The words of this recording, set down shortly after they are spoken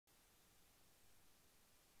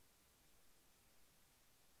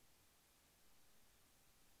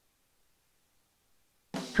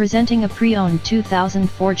Presenting a pre-owned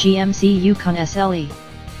 2004 GMC Yukon SLE.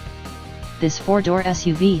 This 4-door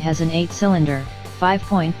SUV has an 8-cylinder,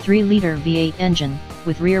 5.3-liter V8 engine,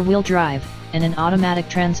 with rear-wheel drive, and an automatic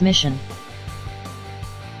transmission.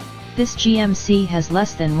 This GMC has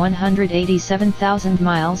less than 187,000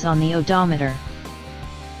 miles on the odometer.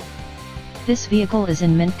 This vehicle is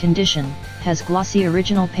in mint condition, has glossy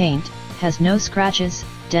original paint, has no scratches,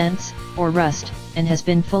 dents, or rust, and has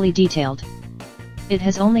been fully detailed. It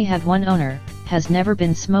has only had one owner, has never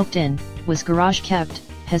been smoked in, was garage kept,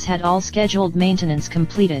 has had all scheduled maintenance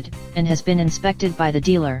completed, and has been inspected by the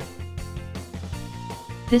dealer.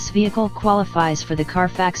 This vehicle qualifies for the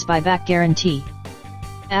Carfax buyback guarantee.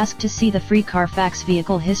 Ask to see the free Carfax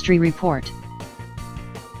vehicle history report.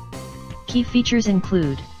 Key features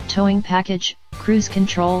include towing package, cruise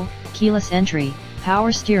control, keyless entry,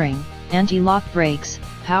 power steering, anti-lock brakes,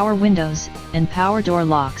 power windows, and power door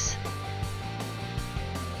locks.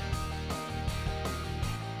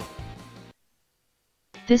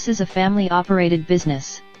 This is a family-operated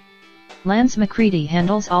business. Lance McCready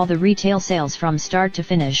handles all the retail sales from start to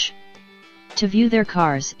finish. To view their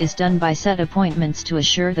cars is done by set appointments to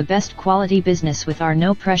assure the best quality business with our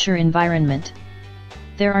no-pressure environment.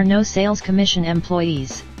 There are no sales commission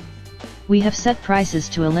employees. We have set prices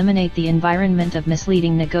to eliminate the environment of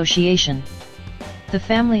misleading negotiation. The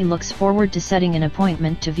family looks forward to setting an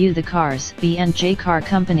appointment to view the cars. B&J Car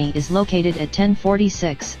Company is located at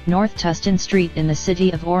 1046 North Tustin Street in the city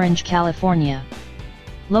of Orange, California.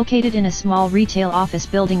 Located in a small retail office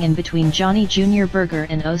building in between Johnny Jr. Burger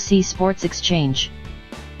and OC Sports Exchange.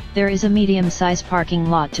 There is a medium-size parking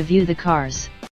lot to view the cars.